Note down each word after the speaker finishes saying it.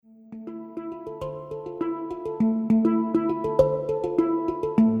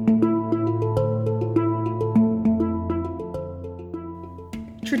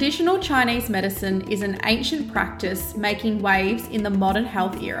Traditional Chinese medicine is an ancient practice making waves in the modern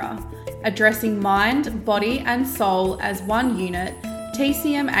health era. Addressing mind, body, and soul as one unit,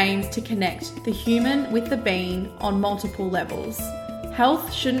 TCM aims to connect the human with the being on multiple levels.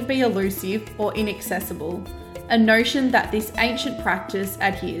 Health shouldn't be elusive or inaccessible, a notion that this ancient practice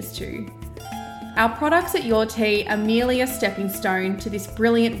adheres to. Our products at Your Tea are merely a stepping stone to this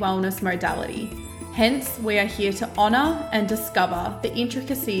brilliant wellness modality. Hence, we are here to honour and discover the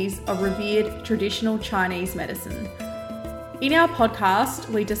intricacies of revered traditional Chinese medicine. In our podcast,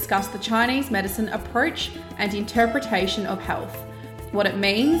 we discuss the Chinese medicine approach and interpretation of health, what it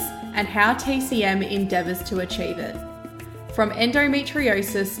means, and how TCM endeavours to achieve it. From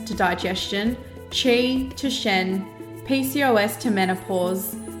endometriosis to digestion, qi to shen, PCOS to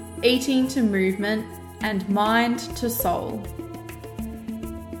menopause, eating to movement, and mind to soul.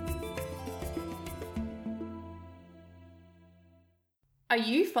 Are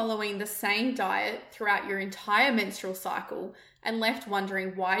you following the same diet throughout your entire menstrual cycle and left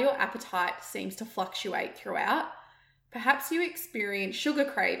wondering why your appetite seems to fluctuate throughout? Perhaps you experience sugar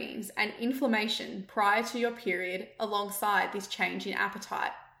cravings and inflammation prior to your period alongside this change in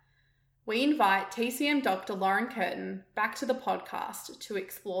appetite. We invite TCM Dr. Lauren Curtin back to the podcast to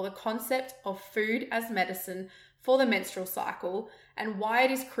explore the concept of food as medicine for the menstrual cycle and why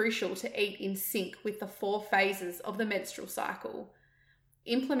it is crucial to eat in sync with the 4 phases of the menstrual cycle.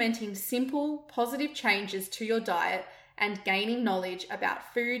 Implementing simple, positive changes to your diet and gaining knowledge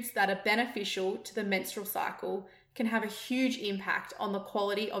about foods that are beneficial to the menstrual cycle can have a huge impact on the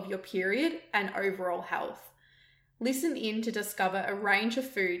quality of your period and overall health. Listen in to discover a range of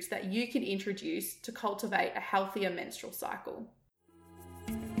foods that you can introduce to cultivate a healthier menstrual cycle.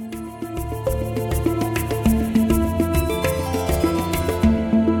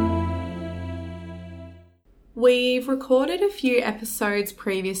 We've recorded a few episodes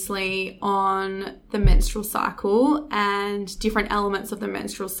previously on the menstrual cycle and different elements of the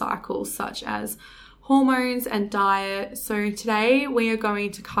menstrual cycle, such as hormones and diet. So today we are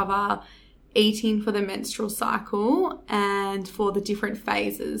going to cover eating for the menstrual cycle and for the different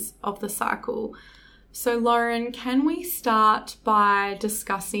phases of the cycle. So Lauren, can we start by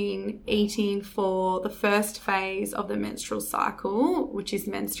discussing eating for the first phase of the menstrual cycle, which is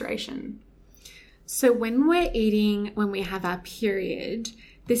menstruation? So when we're eating when we have our period,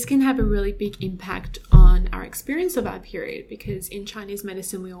 this can have a really big impact on our experience of our period, because in Chinese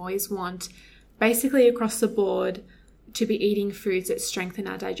medicine, we always want, basically across the board, to be eating foods that strengthen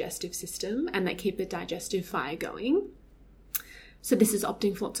our digestive system and that keep the digestive fire going. So this is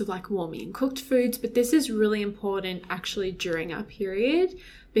opting for lots of warming and cooked foods, but this is really important actually during our period,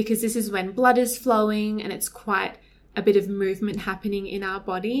 because this is when blood is flowing and it's quite a bit of movement happening in our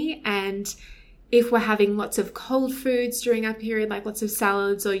body. And if we're having lots of cold foods during our period, like lots of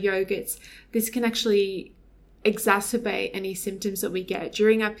salads or yogurts, this can actually exacerbate any symptoms that we get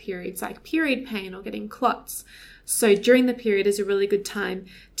during our periods, like period pain or getting clots. So during the period is a really good time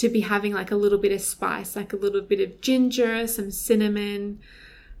to be having a little bit of spice, like a little bit of ginger, some cinnamon,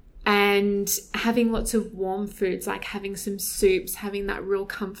 and having lots of warm foods, like having some soups, having that real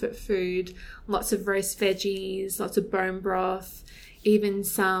comfort food, lots of roast veggies, lots of bone broth, even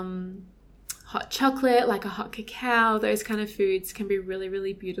some hot chocolate, like a hot cacao. Those kind of foods can be really,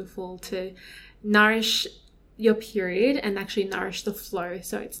 really beautiful to nourish your period and actually nourish the flow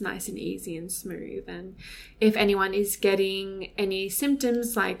so it's nice and easy and smooth. And if anyone is getting any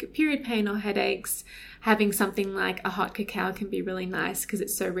symptoms like period pain or headaches, having something like a hot cacao can be really nice because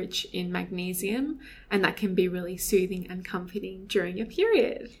it's so rich in magnesium, and that can be really soothing and comforting during your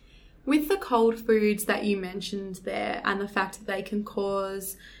period. With the cold foods that you mentioned there and the fact that they can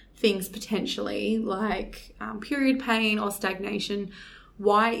cause things potentially like period pain or stagnation,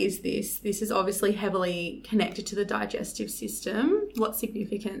 why is this? This is obviously heavily connected to the digestive system. What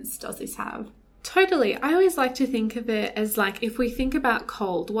significance does this have? Totally. I always like to think of it as if we think about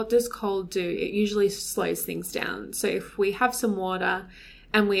cold, what does cold do? It usually slows things down. So if we have some water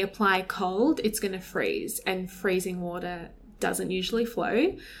and we apply cold, it's going to freeze, and freezing water doesn't usually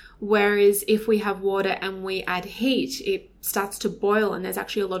flow. Whereas if we have water and we add heat, it starts to boil and there's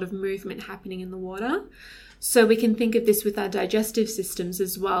actually a lot of movement happening in the water. So we can think of this with our digestive systems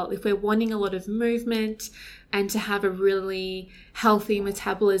as well. If we're wanting a lot of movement and to have a really healthy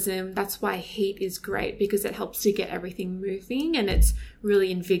metabolism, that's why heat is great, because it helps to get everything moving and it's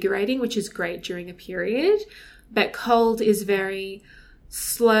really invigorating, which is great during a period. But cold is very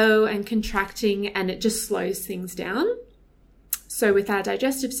slow and contracting and it just slows things down. So with our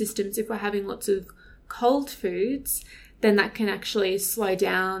digestive systems, if we're having lots of cold foods, then that can actually slow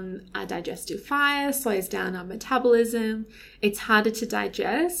down our digestive fire, slows down our metabolism. It's harder to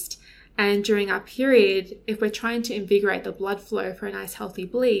digest. And during our period, if we're trying to invigorate the blood flow for a nice healthy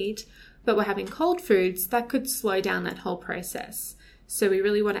bleed, but we're having cold foods, that could slow down that whole process. So we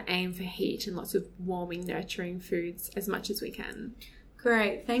really want to aim for heat and lots of warming, nurturing foods as much as we can.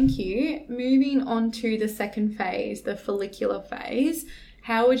 Great, thank you. Moving on to the second phase, the follicular phase,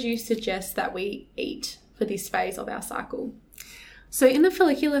 how would you suggest that we eat for this phase of our cycle? So in the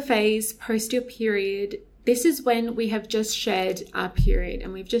follicular phase, post your period, this is when we have just shed our period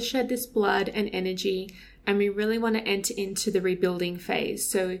and we've just shed this blood and energy, and we really want to enter into the rebuilding phase.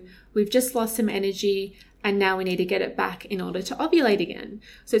 So we've just lost some energy and now we need to get it back in order to ovulate again.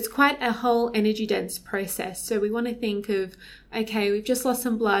 So it's quite a whole energy dense process. So we want to think of, okay, we've just lost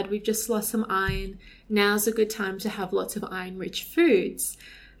some blood, we've just lost some iron. Now's a good time to have lots of iron rich foods.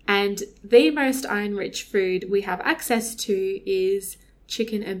 And the most iron rich food we have access to is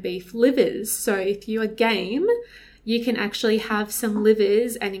chicken and beef livers. So if you are game, you can actually have some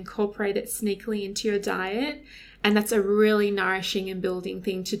livers and incorporate it sneakily into your diet. And that's a really nourishing and building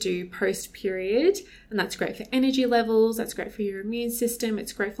thing to do post-period. And that's great for energy levels. That's great for your immune system.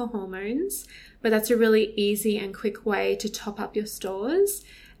 It's great for hormones. But that's a really easy and quick way to top up your stores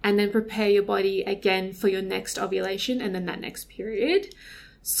and then prepare your body again for your next ovulation and then that next period.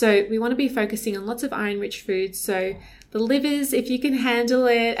 So we want to be focusing on lots of iron-rich foods. So the livers, if you can handle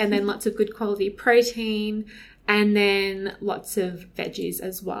it, and then lots of good quality protein, and then lots of veggies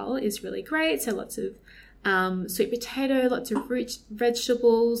as well is really great. So lots of sweet potato, lots of rich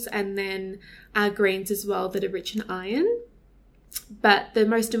vegetables, and then greens as well that are rich in iron. But the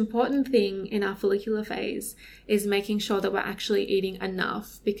most important thing in our follicular phase is making sure that we're actually eating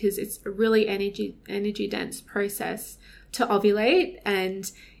enough, because it's a really energy dense process to ovulate. And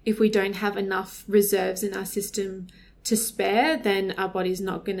if we don't have enough reserves in our system to spare, then our body's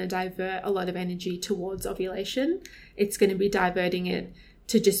not going to divert a lot of energy towards ovulation. It's going to be diverting it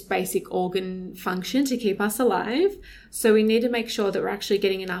to just basic organ function to keep us alive. So we need to make sure that we're actually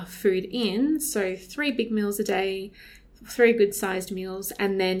getting enough food in. So 3 big meals a day, 3 good sized meals,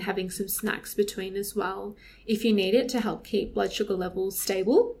 and then having some snacks between as well if you need it to help keep blood sugar levels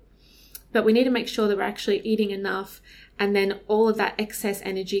stable. But we need to make sure that we're actually eating enough, and then all of that excess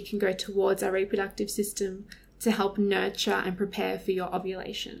energy can go towards our reproductive system to help nurture and prepare for your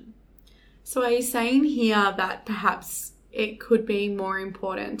ovulation. So are you saying here that perhaps it could be more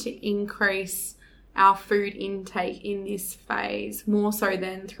important to increase our food intake in this phase more so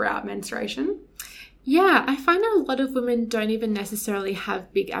than throughout menstruation? Yeah, I find that a lot of women don't even necessarily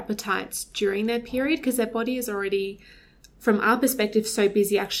have big appetites during their period because their body is already, from our perspective, so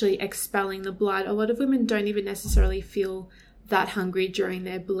busy actually expelling the blood. A lot of women don't even necessarily feel that hungry during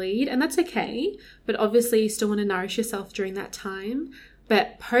their bleed, and that's okay. But obviously you still want to nourish yourself during that time.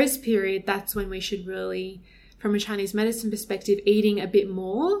 But post-period, that's when we should really, from a Chinese medicine perspective, eating a bit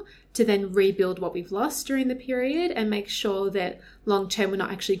more to then rebuild what we've lost during the period and make sure that long-term we're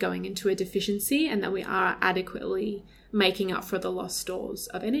not actually going into a deficiency and that we are adequately making up for the lost stores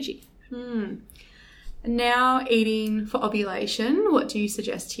of energy. Now, eating for ovulation, what do you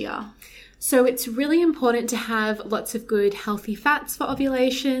suggest here? So it's really important to have lots of good healthy fats for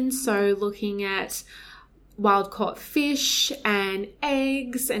ovulation. So looking at wild caught fish and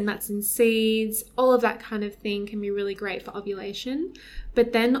eggs and nuts and seeds, all of that kind of thing can be really great for ovulation.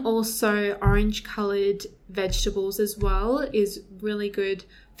 But then also orange colored vegetables as well is really good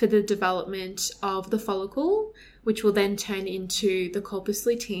for the development of the follicle, which will then turn into the corpus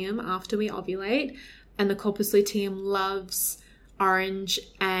luteum after we ovulate. And the corpus luteum loves orange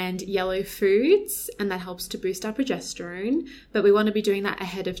and yellow foods, and that helps to boost our progesterone, but we want to be doing that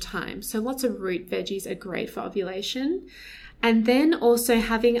ahead of time. So lots of root veggies are great for ovulation. And then also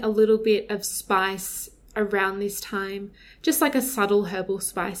having a little bit of spice around this time, just like a subtle herbal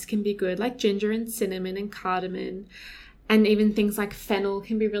spice can be good, like ginger and cinnamon and cardamom, and even things like fennel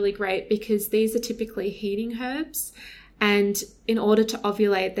can be really great because these are typically heating herbs. And in order to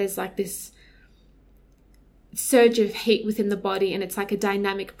ovulate, there's like this surge of heat within the body, and it's like a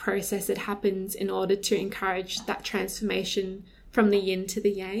dynamic process that happens in order to encourage that transformation from the yin to the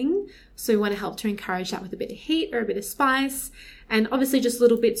yang. So we want to help to encourage that with a bit of heat or a bit of spice, and obviously just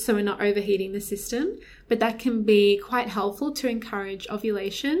little bits so we're not overheating the system, but that can be quite helpful to encourage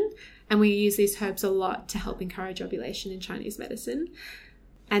ovulation. And we use these herbs a lot to help encourage ovulation in Chinese medicine.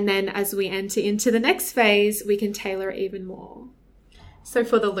 And then as we enter into the next phase, we can tailor it even more. So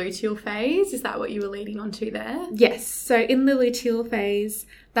for the luteal phase, is that what you were leading on to there? Yes. So in the luteal phase,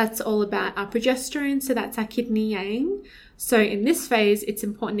 that's all about our progesterone. So that's our kidney yang. So in this phase, it's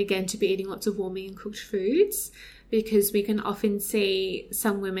important again to be eating lots of warming and cooked foods because we can often see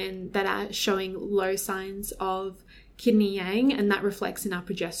some women that are showing low signs of kidney yang, and that reflects in our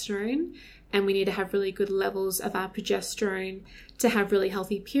progesterone. And we need to have really good levels of our progesterone to have really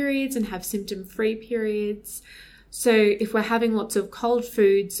healthy periods and have symptom-free periods. So if we're having lots of cold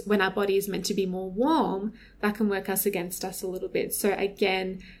foods when our body is meant to be more warm, that can work us against us a little bit. So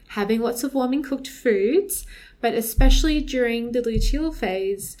again, having lots of warming cooked foods, but especially during the luteal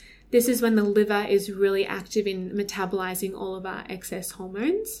phase, this is when the liver is really active in metabolizing all of our excess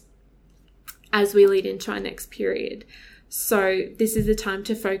hormones as we lead into our next period. So this is the time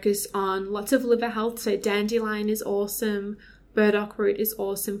to focus on lots of liver health. So dandelion is awesome. Burdock root is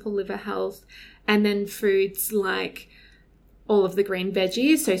awesome for liver health. And then foods like all of the green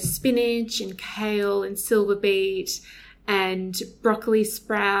veggies, so spinach and kale and silver beet and broccoli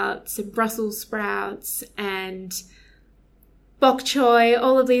sprouts and Brussels sprouts and bok choy,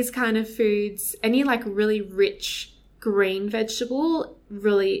 all of these kind of foods. Any like really rich green vegetable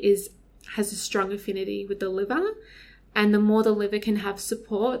really has a strong affinity with the liver. And the more the liver can have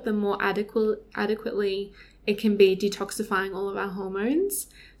support, the more adequately it can be detoxifying all of our hormones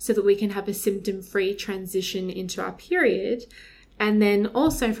so that we can have a symptom-free transition into our period. And then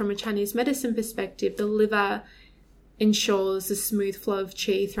also from a Chinese medicine perspective, the liver ensures a smooth flow of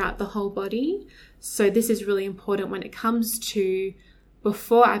qi throughout the whole body. So this is really important when it comes to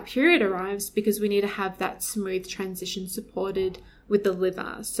before our period arrives, because we need to have that smooth transition supported with the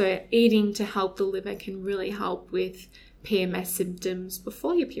liver. So eating to help the liver can really help with PMS symptoms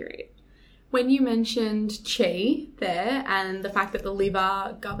before your period. When you mentioned qi there and the fact that the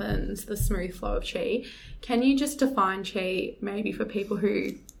liver governs the smooth flow of qi, can you just define qi maybe for people who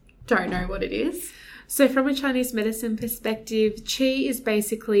don't know what it is? So from a Chinese medicine perspective, qi is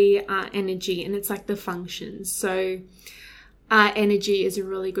basically our energy, and it's like the functions. So our energy is a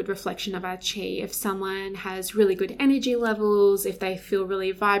really good reflection of our qi. If someone has really good energy levels, if they feel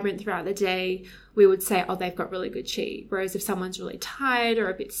really vibrant throughout the day, we would say, oh, they've got really good qi. Whereas if someone's really tired or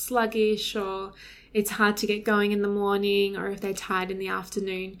a bit sluggish, or it's hard to get going in the morning, or if they're tired in the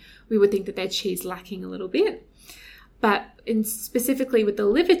afternoon, we would think that their qi is lacking a little bit. But specifically with the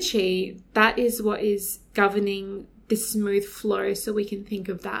liver qi, that is what is governing this smooth flow. So we can think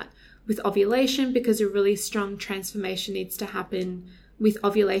of that with ovulation, because a really strong transformation needs to happen with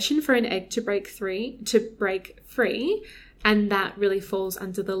ovulation for an egg to break free, and that really falls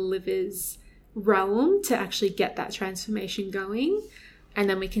under the liver's realm to actually get that transformation going. And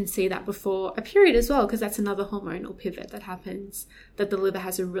then we can see that before a period as well, because that's another hormonal pivot that happens that the liver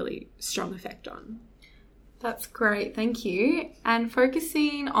has a really strong effect on. That's great, thank you. And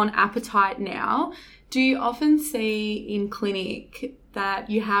focusing on appetite now, do you often see in clinic that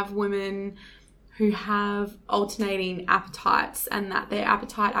you have women who have alternating appetites and that their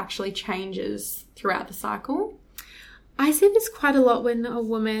appetite actually changes throughout the cycle? I see this quite a lot when a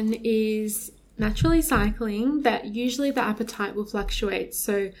woman is naturally cycling, that usually the appetite will fluctuate.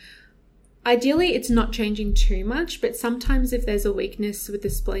 So ideally it's not changing too much, but sometimes if there's a weakness with the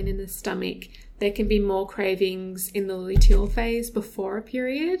spleen in the stomach, there can be more cravings in the luteal phase before a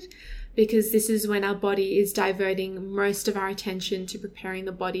period, because this is when our body is diverting most of our attention to preparing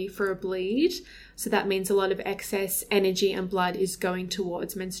the body for a bleed. So that means a lot of excess energy and blood is going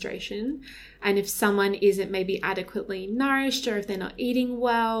towards menstruation. And if someone isn't maybe adequately nourished, or if they're not eating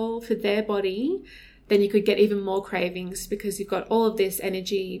well for their body, then you could get even more cravings, because you've got all of this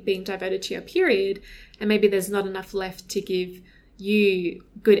energy being diverted to your period, and maybe there's not enough left to give you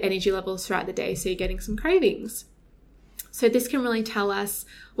good energy levels throughout the day, so you're getting some cravings. So this can really tell us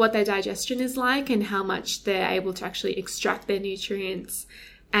what their digestion is like and how much they're able to actually extract their nutrients,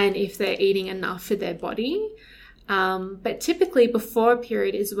 and if they're eating enough for their body. But typically before a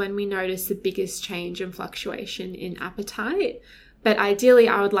period is when we notice the biggest change and fluctuation in appetite. But ideally,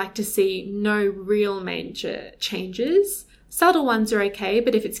 I would like to see no real major changes. Subtle ones are okay,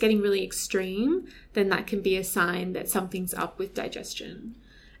 but if it's getting really extreme, then that can be a sign that something's up with digestion.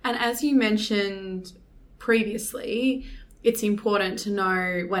 And as you mentioned previously, it's important to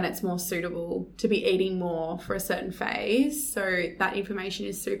know when it's more suitable to be eating more for a certain phase. So that information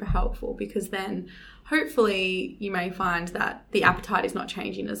is super helpful, because then hopefully you may find that the appetite is not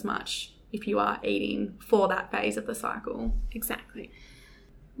changing as much if you are eating for that phase of the cycle. Exactly.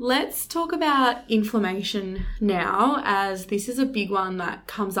 Let's talk about inflammation now, as this is a big one that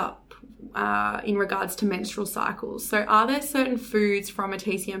comes up in regards to menstrual cycles. So are there certain foods from a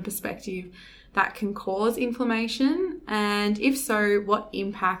TCM perspective that can cause inflammation? And if so, what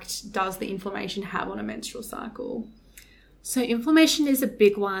impact does the inflammation have on a menstrual cycle? So inflammation is a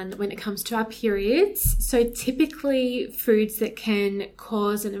big one when it comes to our periods. So typically foods that can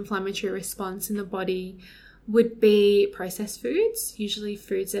cause an inflammatory response in the body would be processed foods, usually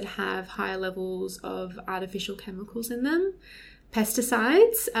foods that have higher levels of artificial chemicals in them.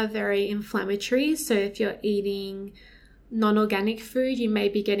 Pesticides are very inflammatory, so if you're eating non-organic food, you may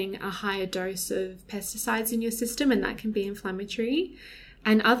be getting a higher dose of pesticides in your system, and that can be inflammatory.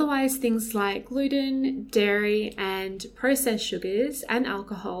 And otherwise, things like gluten, dairy, and processed sugars and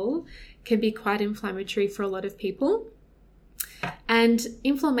alcohol can be quite inflammatory for a lot of people. And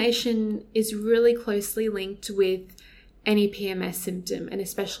inflammation is really closely linked with any PMS symptom, and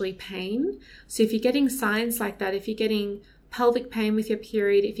especially pain. So if you're getting signs like that, if you're getting pelvic pain with your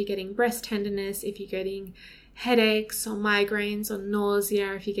period, if you're getting breast tenderness, if you're getting headaches or migraines or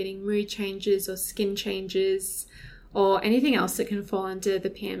nausea, if you're getting mood changes or skin changes or anything else that can fall under the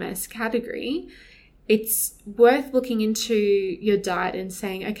PMS category, it's worth looking into your diet and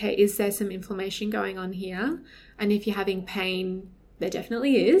saying, okay, is there some inflammation going on here? And if you're having pain, there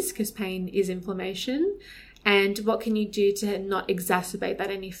definitely is, because pain is inflammation. And what can you do to not exacerbate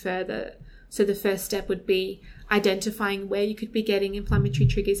that any further? So the first step would be identifying where you could be getting inflammatory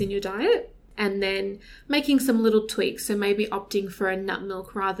triggers in your diet, and then making some little tweaks. So maybe opting for a nut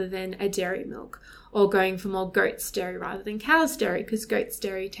milk rather than a dairy milk, or going for more goat's dairy rather than cow's dairy, because goat's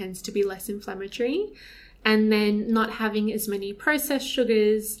dairy tends to be less inflammatory. And then not having as many processed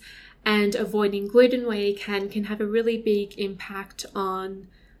sugars and avoiding gluten where you can have a really big impact on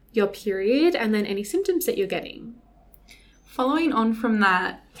your period and then any symptoms that you're getting. Following on from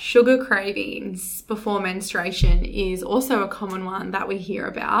that, sugar cravings before menstruation is also a common one that we hear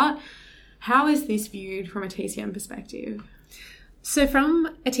about. How is this viewed from a TCM perspective? So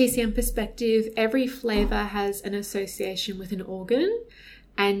from a TCM perspective, every flavor has an association with an organ,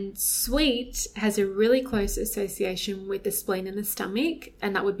 and sweet has a really close association with the spleen and the stomach,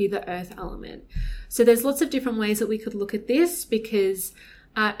 and that would be the earth element. So there's lots of different ways that we could look at this, because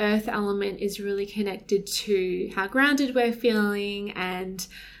our earth element is really connected to how grounded we're feeling and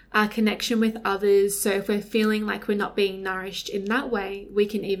our connection with others. So if we're feeling like we're not being nourished in that way, we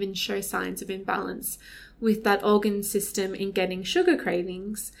can even show signs of imbalance with that organ system in getting sugar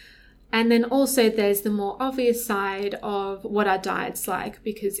cravings. And then also there's the more obvious side of what our diet's like,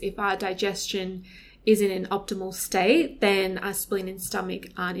 because if our digestion is in an optimal state, then our spleen and stomach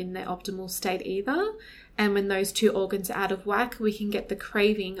aren't in their optimal state either. And when those two organs are out of whack, we can get the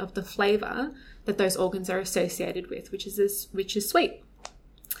craving of the flavor that those organs are associated with, which is sweet.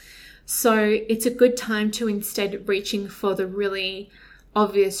 So it's a good time to, instead reaching for the really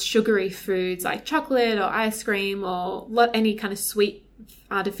obvious sugary foods like chocolate or ice cream or any kind of sweet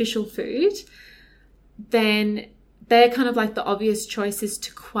artificial food, then they're kind of like the obvious choices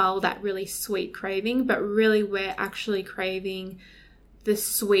to quell that really sweet craving. But really we're actually craving the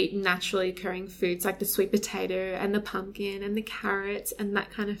sweet, naturally occurring foods like the sweet potato and the pumpkin and the carrots and that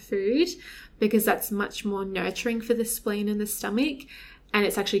kind of food, because that's much more nurturing for the spleen and the stomach, and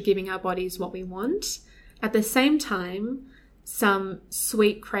it's actually giving our bodies what we want. At the same time, some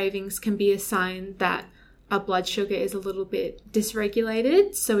sweet cravings can be a sign that our blood sugar is a little bit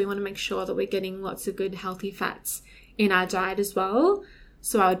dysregulated, so we want to make sure that we're getting lots of good healthy fats in our diet as well.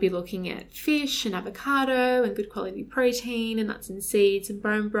 So I would be looking at fish and avocado and good quality protein and nuts and seeds and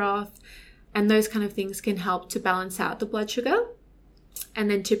bone broth, and those kind of things can help to balance out the blood sugar. And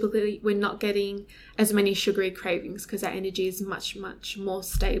then typically we're not getting as many sugary cravings because our energy is much, much more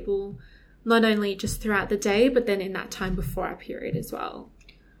stable, not only just throughout the day, but then in that time before our period as well.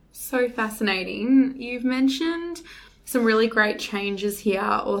 So fascinating. You've mentioned some really great changes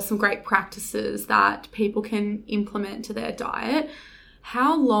here, or some great practices that people can implement to their diet.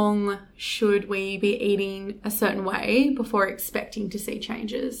 How long should we be eating a certain way before expecting to see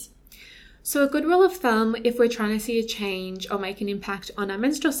changes? So a good rule of thumb, if we're trying to see a change or make an impact on our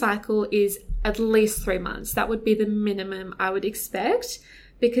menstrual cycle, is at least 3 months. That would be the minimum I would expect,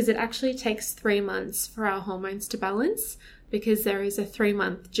 because it actually takes 3 months for our hormones to balance, because there is a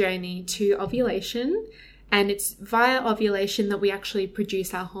 3-month journey to ovulation, and it's via ovulation that we actually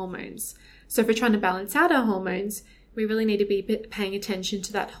produce our hormones. So if we're trying to balance out our hormones, we really need to be paying attention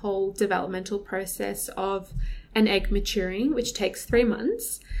to that whole developmental process of an egg maturing, which takes 3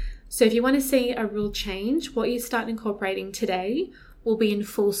 months. So if you want to see a real change, what you start incorporating today will be in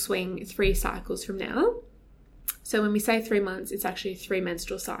full swing 3 cycles from now. So when we say 3 months, it's actually 3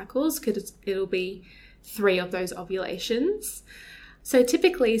 menstrual cycles, because it'll be 3 of those ovulations. So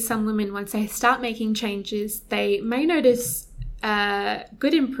typically some women, once they start making changes, they may notice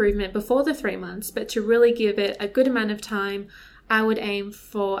good improvement before the 3 months, but to really give it a good amount of time, I would aim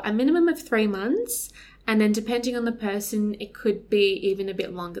for a minimum of 3 months And then depending on the person, it could be even a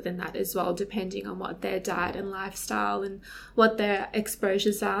bit longer than that as well, depending on what their diet and lifestyle and what their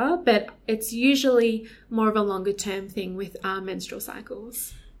exposures are. But it's usually more of a longer term thing with menstrual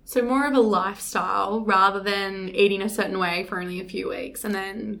cycles. So more of a lifestyle rather than eating a certain way for only a few weeks and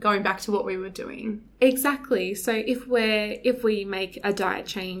then going back to what we were doing. Exactly. So if we make a diet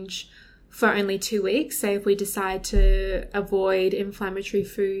change for only 2 weeks, say if we decide to avoid inflammatory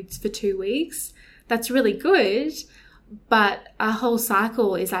foods for 2 weeks, that's really good, but a whole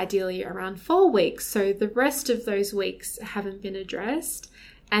cycle is ideally around 4 weeks. So the rest of those weeks haven't been addressed.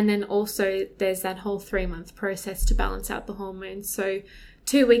 And then also there's that whole 3-month process to balance out the hormones. So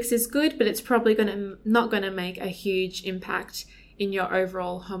 2 weeks is good, but it's probably not going to make a huge impact in your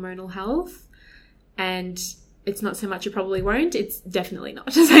overall hormonal health. And it's not so much it probably won't, it's definitely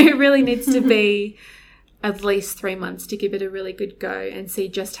not. So it really needs to be at least 3 months to give it a really good go and see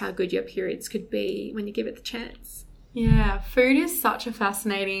just how good your periods could be when you give it the chance. Yeah, food is such a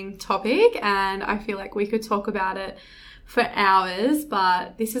fascinating topic and I feel like we could talk about it for hours,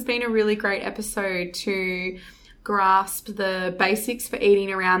 but this has been a really great episode to grasp the basics for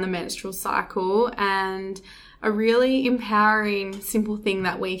eating around the menstrual cycle and a really empowering, simple thing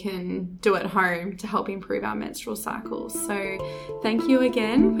that we can do at home to help improve our menstrual cycles. So thank you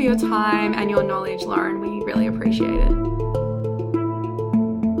again for your time and your knowledge, Lauren. We really appreciate it.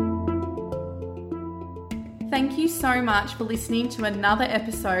 Thank you so much for listening to another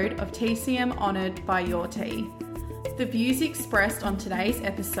episode of TCM Honoured by Your Tea. The views expressed on today's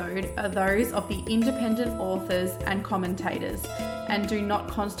episode are those of the independent authors and commentators and do not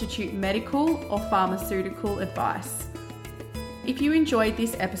constitute medical or pharmaceutical advice. If you enjoyed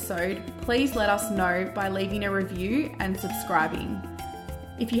this episode, please let us know by leaving a review and subscribing.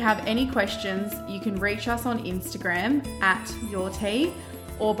 If you have any questions, you can reach us on Instagram @yourtea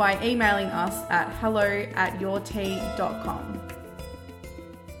or by emailing us at hello@yourtea.com.